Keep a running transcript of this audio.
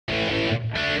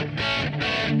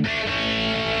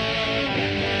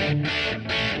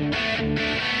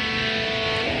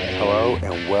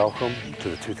Hello and welcome to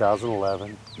the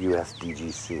 2011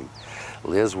 USDGC.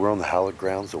 Liz, we're on the hallowed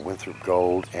grounds of Winthrop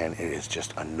Gold, and it is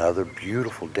just another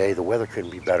beautiful day. The weather couldn't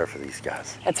be better for these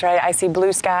guys. That's right. I see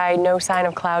blue sky, no sign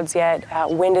of clouds yet.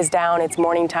 Wind is down, it's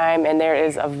morning time, and there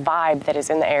is a vibe that is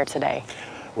in the air today.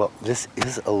 Well, this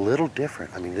is a little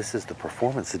different. I mean, this is the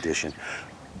performance edition,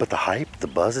 but the hype, the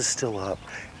buzz is still up,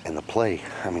 and the play,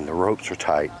 I mean, the ropes are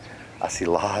tight. I see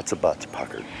lots of butts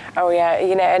puckered. Oh yeah,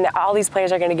 you know, and all these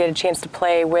players are going to get a chance to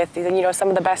play with, you know, some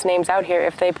of the best names out here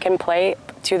if they can play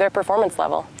to their performance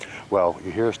level. Well, you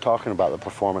hear us talking about the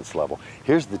performance level.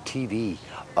 Here's the TD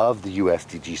of the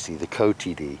USDGC, the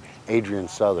co-TD, Adrian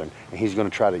Southern, and he's going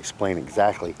to try to explain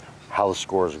exactly how the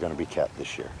scores are going to be kept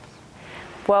this year.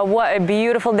 Well, what a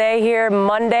beautiful day here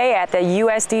Monday at the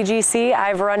USDGC.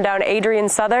 I've run down Adrian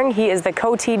Southern. He is the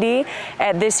co-TD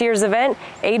at this year's event.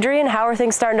 Adrian, how are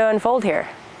things starting to unfold here?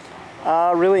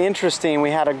 Really interesting.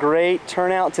 We had a great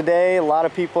turnout today. A lot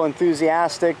of people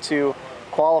enthusiastic to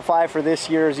qualify for this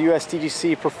year's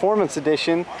USDGC Performance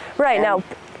Edition. Right, and now,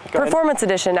 Performance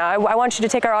Edition. I want you to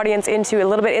take our audience into a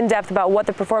little bit in depth about what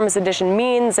the Performance Edition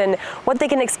means and what they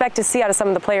can expect to see out of some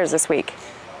of the players this week.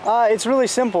 It's really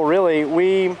simple, really.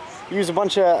 We use a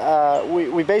bunch of,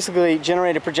 we basically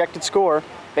generate a projected score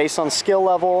based on skill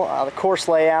level, the course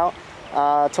layout,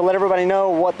 to let everybody know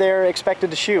what they're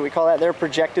expected to shoot. We call that their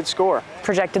projected score.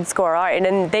 Projected score, all right. And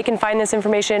then they can find this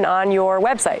information on your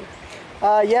website.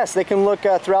 Yes, they can look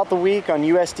throughout the week on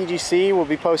USDGC. We'll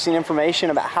be posting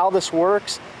information about how this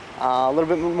works, a little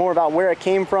bit more about where it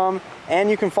came from, and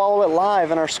you can follow it live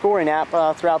in our scoring app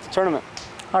throughout the tournament.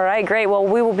 All right, great. Well,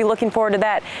 we will be looking forward to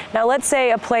that. Now, let's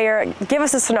say a player, give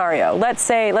us a scenario. Let's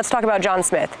talk about John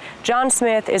Smith. John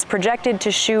Smith is projected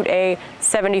to shoot a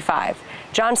 75.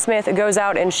 John Smith goes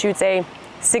out and shoots a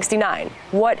 69.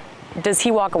 What does he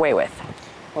walk away with?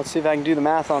 Let's see if I can do the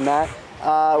math on that.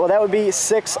 Well, that would be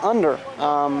 6 under.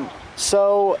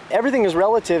 So everything is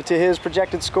relative to his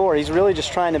projected score. He's really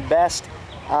just trying to best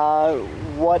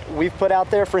what we've put out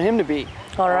there for him to be.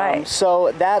 All right.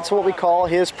 So that's what we call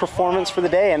his performance for the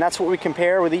day, and that's what we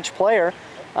compare with each player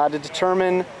to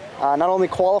determine not only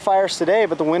qualifiers today,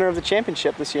 but the winner of the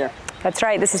championship this year. That's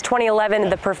right. This is 2011,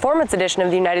 the Performance Edition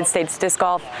of the United States Disc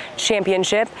Golf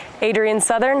Championship. Adrian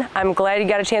Southern, I'm glad you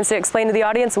got a chance to explain to the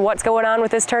audience what's going on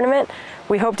with this tournament.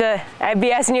 We hope to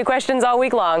be asking you questions all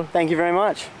week long. Thank you very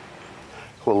much.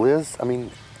 Well, Liz, I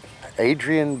mean,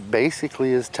 Adrian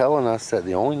basically is telling us that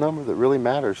the only number that really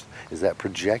matters is that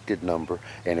projected number.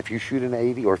 And if you shoot an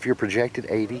 80, or if you're projected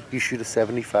 80, you shoot a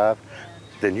 75,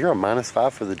 then you're a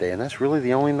 -5 for the day. And that's really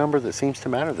the only number that seems to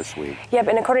matter this week. Yep,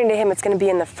 and according to him, it's going to be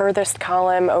in the furthest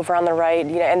column over on the right.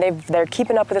 You know, and they're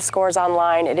keeping up with the scores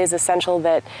online. It is essential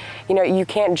that, you know, you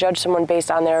can't judge someone based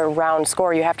on their round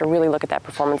score. You have to really look at that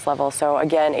performance level. So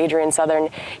again, Adrian Southern,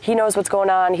 he knows what's going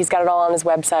on. He's got it all on his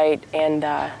website. And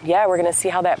yeah, we're going to see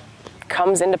how that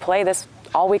comes into play this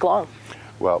all week long.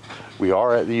 Well, we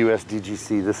are at the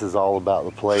USDGC. This is all about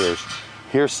the players.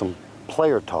 Here's some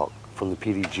player talk from the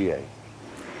PDGA.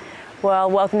 Well,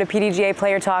 welcome to PDGA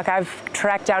Player Talk. I've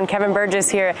tracked down Kevin Burgess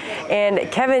here. And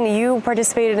Kevin, you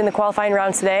participated in the qualifying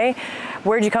rounds today.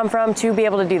 Where'd you come from to be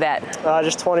able to do that?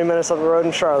 Just 20 minutes up the road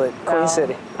in Charlotte, Queen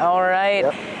City. All right.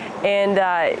 Yep. And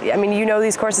I mean, you know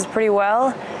these courses pretty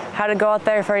well. How did it go out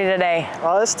there for you today?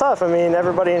 It's tough. I mean,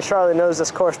 everybody in Charlotte knows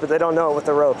this course, but they don't know it with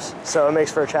the ropes, so it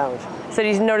makes for a challenge. So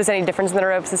did you notice any difference in the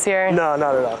ropes this year? No,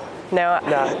 not at all. No?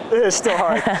 No, it's still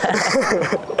hard.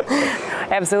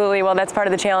 Absolutely. Well, that's part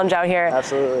of the challenge out here.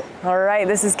 Absolutely. All right.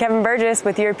 This is Kevin Burgess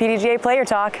with your PDGA Player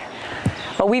Talk.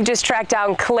 Well, we've just tracked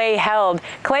down Clay Held.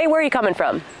 Clay, where are you coming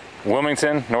from?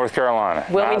 Wilmington, North Carolina.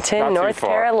 Wilmington, North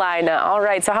Carolina. All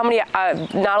right. So how many,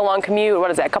 not a long commute,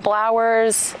 what is that, a couple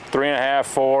hours? 3.5,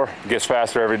 4. Gets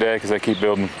faster every day because they keep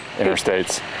building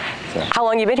interstates. So. How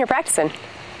long you been here practicing?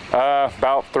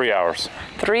 About 3 hours.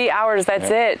 3 hours,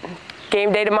 that's it.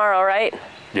 Game day tomorrow, right?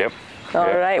 Yep. All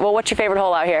right. Well, what's your favorite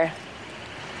hole out here?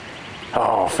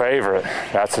 Oh, favorite.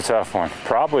 That's a tough one.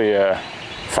 Probably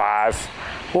 5.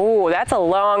 Ooh, that's a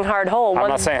long, hard hole. I'm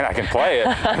not saying I can play it.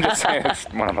 I'm just saying it's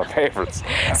one of my favorites.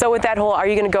 So with that hole, are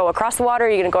you going to go across the water? Are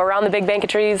you going to go around the big bank of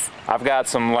trees? I've got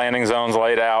some landing zones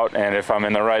laid out, and if I'm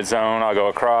in the right zone, I'll go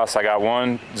across. I got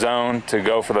one zone to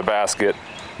go for the basket,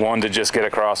 one to just get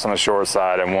across on the short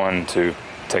side, and one to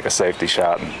take a safety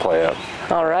shot and play up.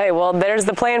 All right, well, there's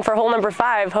the plan for hole number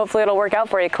 5. Hopefully it'll work out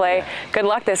for you, Clay. Good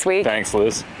luck this week. Thanks,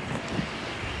 Liz.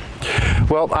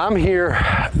 Well, I'm here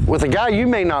with a guy you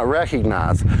may not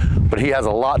recognize. but he has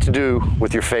a lot to do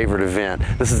with your favorite event.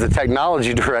 This is the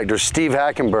technology director, Steve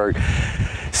Hackenberg.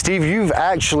 Steve, you've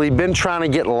actually been trying to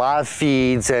get live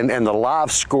feeds and the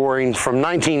live scoring from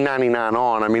 1999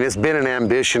 on. I mean, it's been an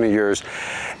ambition of yours,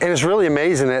 and it's really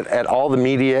amazing at all the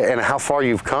media and how far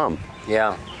you've come.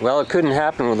 Yeah, well, it couldn't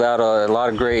happen without a lot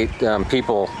of great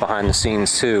people behind the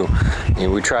scenes too. You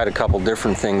know, we tried a couple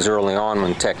different things early on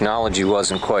when technology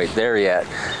wasn't quite there yet.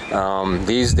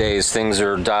 These days things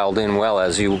are dialed in well,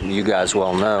 as you guys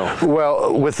well know.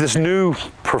 Well, with this new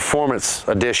performance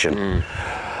edition,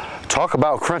 talk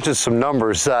about crunching some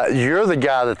numbers. You're the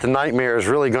guy that the nightmare is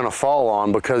really going to fall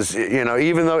on, because, you know,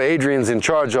 even though Adrian's in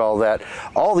charge of all that,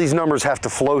 all these numbers have to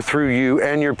flow through you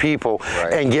and your people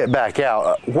and get back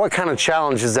out. What kind of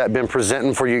challenge has that been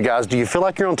presenting for you guys? Do you feel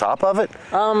like you're on top of it?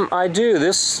 I do.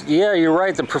 Yeah, you're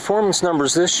right. The performance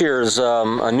numbers this year is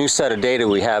a new set of data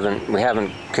we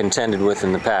haven't contended with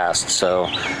in the past. So,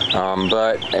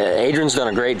 but Adrian's done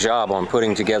a great job on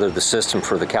putting together the system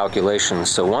for the calculations.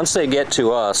 So once they get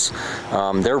to us,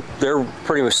 they're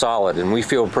pretty solid, and we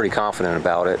feel pretty confident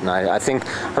about it. And I think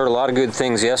heard a lot of good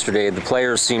things yesterday. The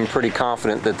players seemed pretty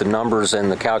confident that the numbers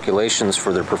and the calculations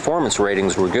for their performance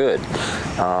ratings were good.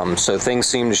 So things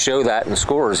seemed to show that in the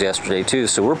scores yesterday too.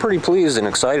 So we're pretty pleased and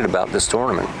excited about this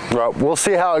tournament. Right, we'll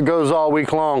see how it goes all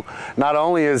week long. Not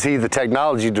only is he the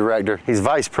technology director, he's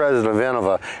vice president of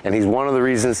Innova, and he's one of the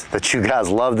reasons that you guys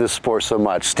love this sport so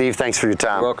much. Steve, thanks for your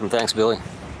time. You're welcome. Thanks, Billy.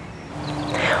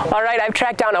 All right, I've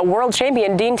tracked down a world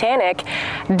champion, Dean Tannick.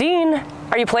 Dean,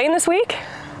 are you playing this week?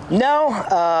 No,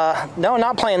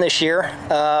 not playing this year.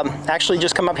 Actually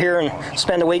just come up here and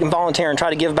spend a week and volunteer and try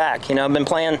to give back. You know, I've been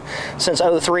playing since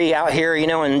 '03 out here, you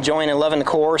know, and enjoying and loving the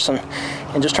course, and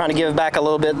just trying to give back a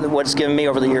little bit what it's given me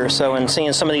over the years. So, and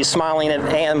seeing some of these smiling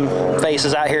AM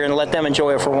faces out here and let them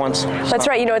enjoy it for once. That's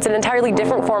right. You know, it's an entirely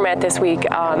different format this week,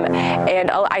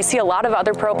 and I see a lot of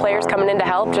other pro players coming in to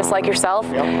help, just like yourself.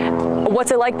 Yep.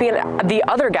 What's it like being the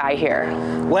other guy here?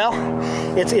 Well,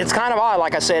 it's kind of odd.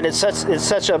 Like I said, it's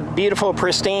such a beautiful,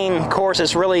 pristine course.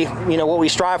 It's really, you know, what we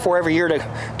strive for every year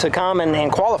to come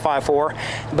and qualify for.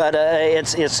 But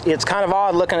it's kind of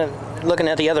odd looking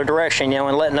at the other direction, you know,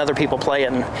 and letting other people play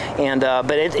it.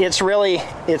 But it's going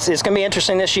to be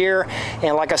interesting this year.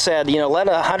 And like I said, you know, let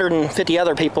 150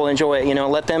 other people enjoy it. You know,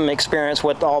 let them experience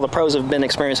what all the pros have been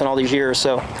experiencing all these years.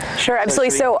 So sure,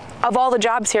 absolutely. So of all the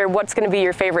jobs here, what's going to be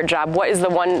your favorite job? What is the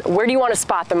one? Where do you want to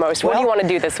spot the most? What do you want to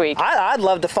do this week? I'd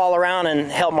love to fall around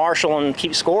and help marshal and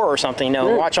keep score or something. You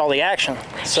know, watch all the action.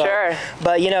 So, sure.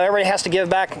 But you know, everybody has to give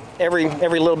back every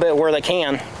little bit where they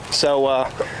can. So.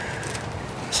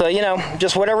 So, you know,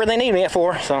 just whatever they need me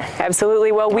for. So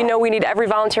absolutely. Well, we know we need every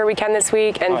volunteer we can this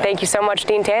week, and thank you so much,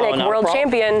 Dean Tannick, world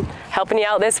champion, helping you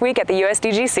out this week at the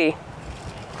USDGC.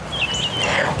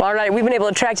 Well, all right, we've been able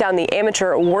to track down the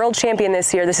amateur world champion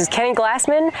this year. This is Kenny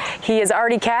Glassman. He has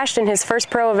already cashed in his first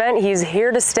pro event. He's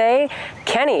here to stay.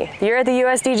 Kenny, you're at the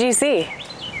USDGC.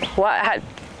 What?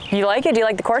 You like it? Do you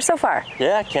like the course so far?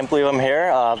 Yeah, I can't believe I'm here.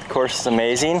 The course is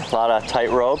amazing. A lot of tight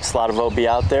ropes, a lot of OB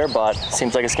out there, but it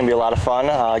seems like it's going to be a lot of fun.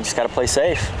 Just got to play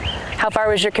safe. How far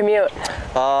was your commute?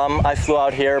 I flew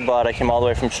out here, but I came all the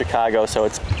way from Chicago, so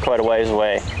it's quite a ways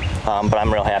away. But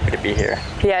I'm real happy to be here.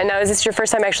 Yeah, now is this your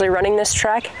first time actually running this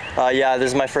track? Yeah,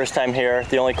 this is my first time here.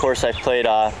 The only course I've played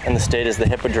in the state is the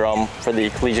Hippodrome for the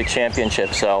Collegiate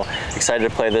Championship, so excited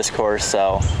to play this course.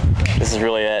 So this is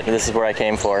really it. This is where I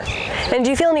came for. And do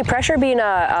you feel any pressure being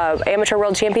a amateur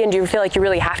world champion? Do you feel like you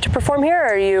really have to perform here,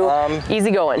 or are you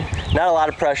easy going? Not a lot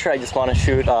of pressure. I just want to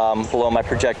shoot below my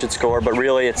projected score, but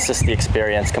really it's just the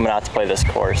experience coming out to play this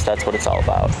course. That's what it's all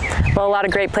about. Well, a lot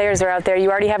of great players are out there. You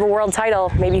already have a world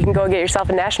title. Maybe you can go get yourself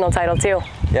a national title too.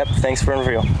 Yep, thanks for the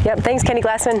interview. Yep, thanks Kenny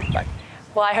Glassman. Bye.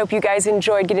 Well, I hope you guys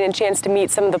enjoyed getting a chance to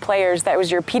meet some of the players. That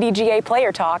was your PDGA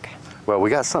player talk. Well, we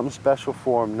got something special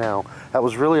for them now. That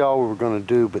was really all we were going to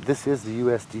do, but this is the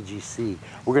USDGC.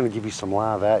 We're going to give you some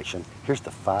live action. Here's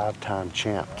the 5-time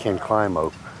champ, Ken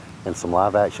Climo, and some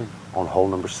live action on hole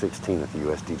number 16 at the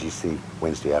USDGC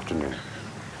Wednesday afternoon.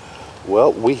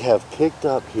 Well, we have picked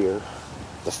up here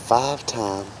the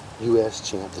 5-time US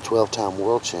champ, the 12-time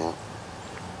world champ.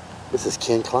 This is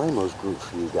Ken Climo's group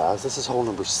for you guys. This is hole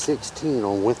number 16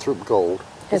 on Winthrop Gold.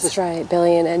 That's right,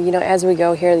 Billy. And you know, as we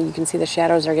go here, you can see the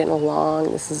shadows are getting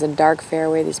long. This is a dark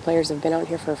fairway. These players have been out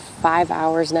here for 5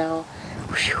 hours now.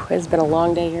 Whew, it's been a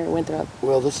long day here at Winthrop.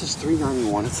 Well, this is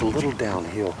 391. It's a little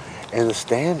downhill. And the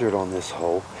standard on this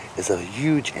hole is a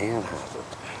huge anhyzer.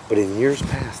 But in years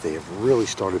past, they have really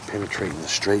started penetrating the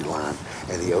straight line,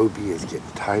 and the OB is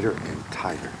getting tighter and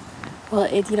tighter. Well,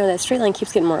 you know, that straight line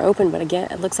keeps getting more open, but again,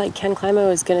 it looks like Ken Climo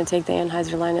is going to take the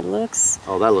anhyzer line. It looks...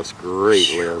 Oh, that looks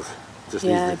great, Liz. Just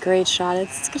Yeah, needs to, great shot.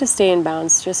 It's going to stay in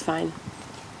bounds just fine.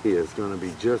 he is going to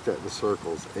be just at the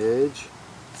circle's edge.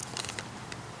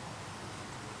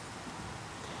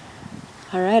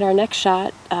 All right, our next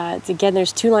shot, again,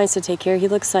 there's 2 lines to take care. He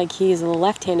looks like he's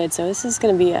left-handed, so this is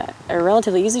going to be a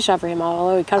relatively easy shot for him,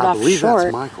 although he cut it off short. I believe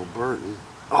that's Michael Burton.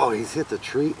 Oh, he's hit the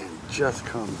tree and just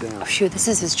come down. Oh, shoot, this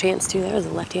is his chance, too. That was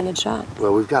a left-handed shot.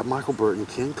 Well, we've got Michael Burton,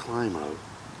 Ken Climo,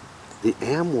 the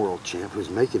Am World champ, who's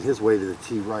making his way to the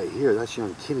tee right here. That's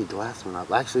young Kenny Glassman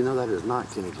up. Actually, no, that is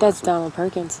not Kenny Glassman. That's Donald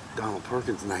Perkins. Donald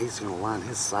Perkins. Now he's going to line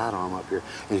his sidearm up here.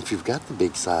 And if you've got the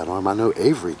big sidearm, I know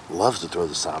Avery loves to throw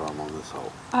the sidearm on this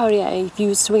hole. Oh, yeah, if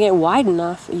you swing it wide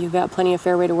enough, you've got plenty of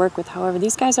fairway to work with. However,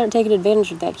 these guys aren't taking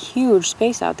advantage of that huge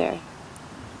space out there.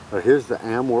 But here's the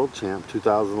Am World champ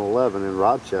 2011 in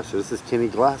Rochester. This is Kenny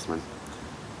Glassman,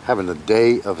 having the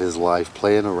day of his life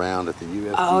playing around at the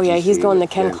USDGC. Oh, yeah, he's going the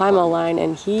Ken Climo line,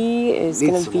 and he is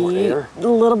going to be a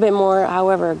little bit more.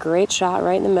 However, a great shot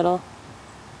right in the middle.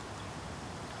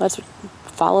 Let's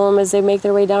follow them as they make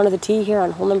their way down to the tee here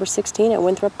on hole number 16 at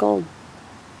Winthrop Gold.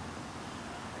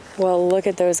 Well, look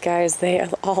at those guys. They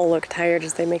all look tired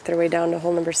as they make their way down to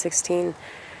hole number 16.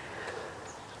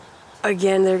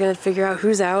 Again, they're going to figure out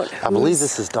who's out. I believe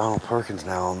this is Donald Perkins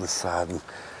now on this side, and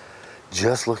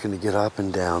just looking to get up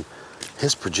and down.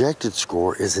 His projected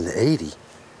score is an 80.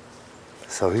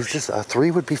 So he's just, a 3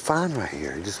 would be fine right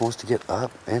here. He just wants to get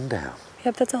up and down.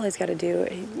 Yep, that's all he's got to do.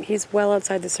 He's well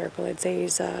outside the circle. I'd say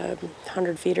he's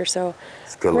 100 feet or so.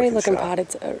 It's a good Great looking pot.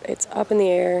 shot. It's up in the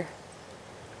air.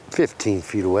 15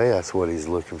 feet away, that's what he's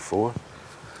looking for.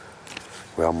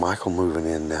 Well, Michael moving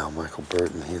in now. Michael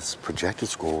Burton, his projected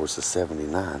score was a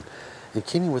 79. And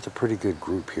Kenny with a pretty good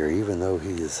group here, even though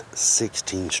he is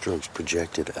 16 strokes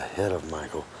projected ahead of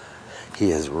Michael.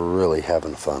 He is really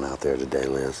having fun out there today,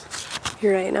 Liz.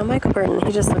 You're right. Now, Michael Burton,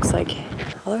 he just looks like,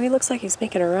 although he looks like he's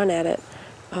making a run at it,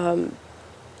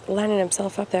 lining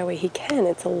himself up that way, he can.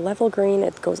 It's a level green.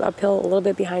 It goes uphill a little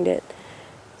bit behind it.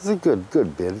 It's a good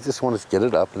bid. He just wants to get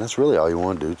it up, and that's really all you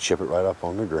want to do, chip it right up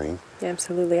on the green. Yeah,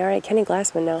 absolutely. All right, Kenny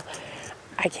Glassman now.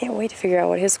 I can't wait to figure out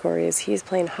what his score is. He's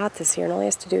playing hot this year, and all he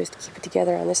has to do is keep it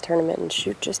together on this tournament and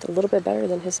shoot just a little bit better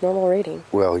than his normal rating.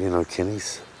 Well, you know,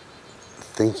 Kenny's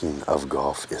thinking of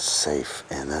golf is safe,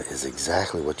 and that is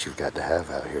exactly what you've got to have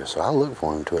out here. So I look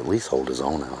for him to at least hold his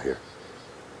own out here.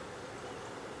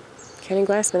 Kenny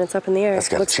Glassman, it's up in the air. That's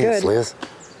got Looks a chance, good. Liz.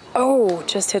 Oh,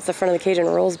 just hits the front of the cage and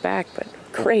rolls back, but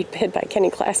great bid by Kenny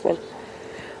Glassman.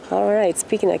 All right,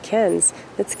 speaking of Ken's,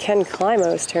 it's Ken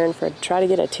Climo's turn for try to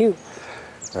get a 2.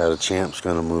 The champ's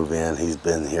going to move in. He's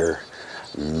been here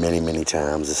many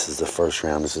times. This is the first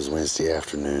round. This is Wednesday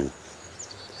afternoon.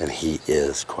 And he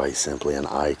is quite simply an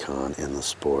icon in the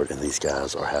sport, and these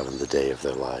guys are having the day of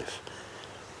their life.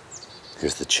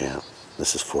 Here's the champ.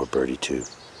 This is for birdie 2.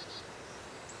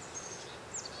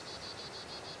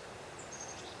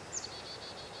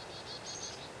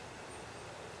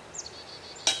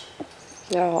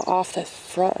 Oh, off the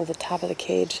front of the top of the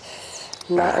cage.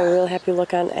 Not a real happy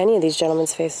look on any of these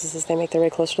gentlemen's faces as they make their way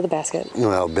closer to the basket.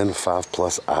 Well, it's been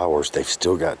 5+ hours. They've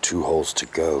still got 2 holes to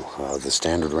go. The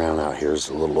standard round out here is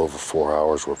a little over 4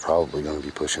 hours. We're probably going to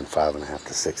be pushing 5.5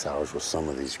 to 6 hours with some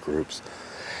of these groups.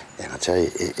 And I tell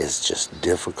you, it is just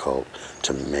difficult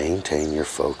to maintain your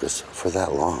focus for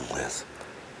that long, Liz.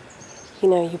 You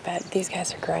know, you bet these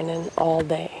guys are grinding all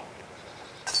day.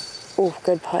 Ooh,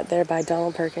 good putt there by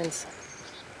Donald Perkins.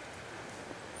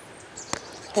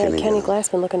 Kenny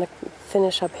Glassman looking to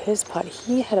finish up his putt.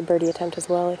 He had a birdie attempt as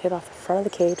well. It hit off the front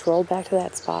of the cage, rolled back to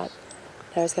that spot.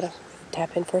 Now he's got to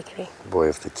tap in for a 3. Boy,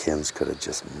 if the Kens could have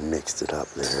just mixed it up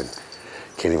there.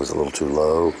 Kenny was a little too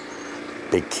low.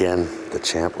 Big Ken, the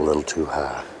champ, a little too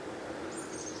high.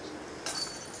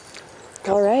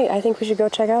 All right, I think we should go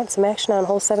check out some action on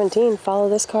hole 17. Follow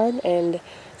this card and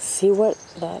see what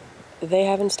they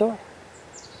have in store.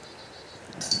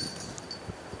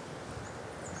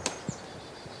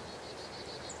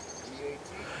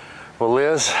 Well,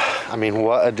 Liz, I mean,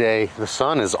 what a day. The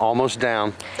sun is almost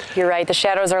down. You're right, the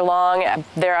shadows are long.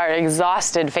 There are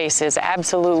exhausted faces,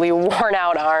 absolutely worn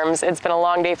out arms. It's been a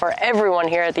long day for everyone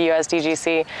here at the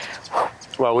USDGC.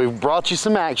 Well, we've brought you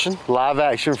some action, live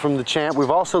action from the champ. We've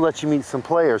also let you meet some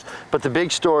players. But the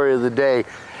big story of the day,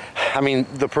 I mean,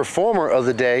 the performer of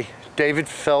the day, David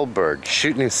Feldberg,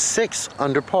 shooting 6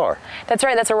 under par. That's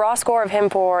right. That's a raw score of him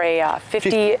for a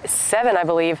 57, I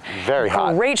believe. Very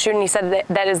hot. Great shooting. He said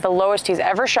that is the lowest he's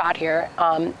ever shot here.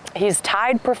 He's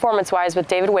tied performance-wise with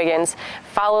David Wiggins.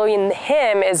 Following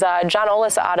him is John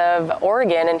Ollis out of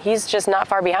Oregon, and he's just not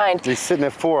far behind. He's sitting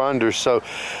at 4 under. So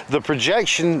the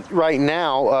projection right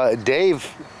now,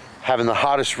 Dave having the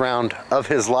hottest round of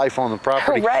his life on the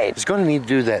property, Right. is going to need to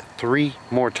do that 3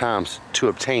 more times to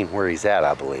obtain where he's at,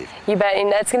 I believe. You bet,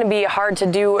 and that's going to be hard to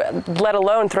do, let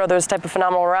alone throw those type of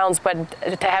phenomenal rounds, but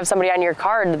to have somebody on your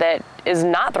card that is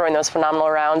not throwing those phenomenal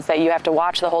rounds that you have to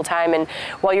watch the whole time, and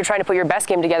while you're trying to put your best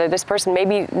game together, this person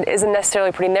maybe isn't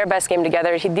necessarily putting their best game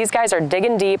together. These guys are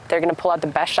digging deep. They're going to pull out the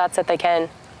best shots that they can.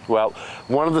 Well,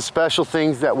 one of the special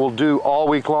things that we'll do all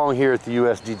week long here at the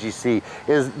USDGC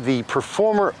is the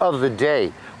Performer of the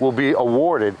Day will be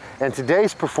awarded. And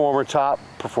today's top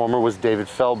performer was David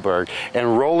Feldberg.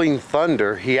 And Rolling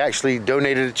Thunder, he actually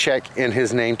donated a check in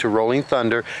his name to Rolling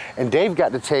Thunder. And Dave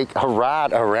got to take a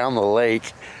ride around the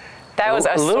lake. That was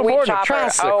a little sweet more than a chopper.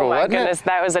 tricycle, Oh my wasn't it? goodness,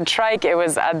 that was a trike. It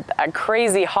was a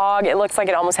crazy hog. It looks like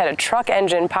it almost had a truck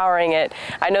engine powering it.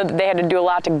 I know that they had to do a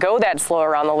lot to go that slow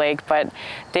around the lake, but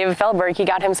David Feldberg, he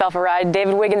got himself a ride.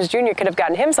 David Wiggins Jr. could have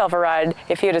gotten himself a ride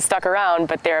if he had have stuck around,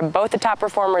 but they're both the top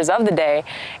performers of the day.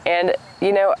 And,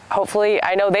 you know, hopefully,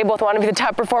 I know they both want to be the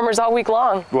top performers all week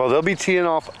long. Well, they'll be teeing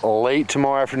off late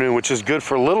tomorrow afternoon, which is good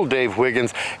for little Dave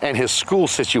Wiggins and his school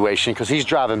situation because he's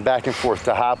driving back and forth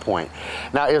to High Point.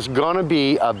 Now, it's going to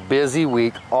be a busy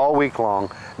week all week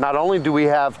long. Not only do we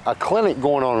have a clinic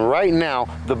going on right now,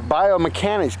 the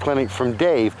biomechanics clinic from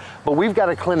Dave, but we've got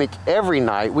a clinic every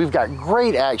night. We've got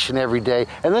great action every day,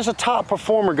 and there's a top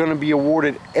performer going to be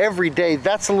awarded every day.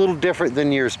 That's a little different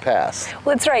than years past.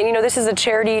 Well, that's right. You know, this is a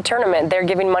charity tournament. They're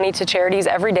giving money to charities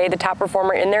every day. The top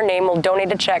performer in their name will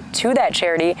donate a check to that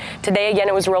charity. Today, again,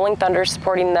 it was Rolling Thunder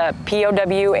supporting the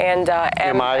POW and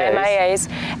MIAs.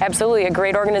 Absolutely, a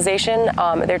great organization.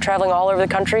 They're traveling all over the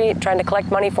country trying to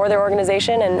collect money for their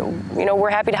organization, and you know, we're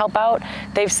happy to help out.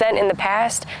 They've sent in the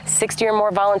past 60 or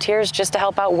more volunteers just to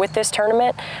help out with this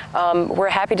tournament. We're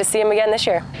happy to see them again this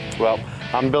year. Well,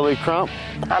 I'm Billy Crump.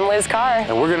 I'm Liz Carr.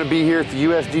 And we're going to be here at the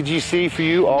USDGC for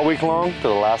you all week long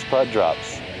till the last putt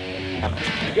drops.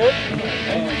 Good?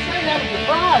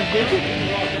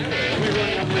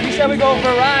 You said we go for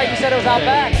a ride. You said it was out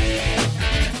back.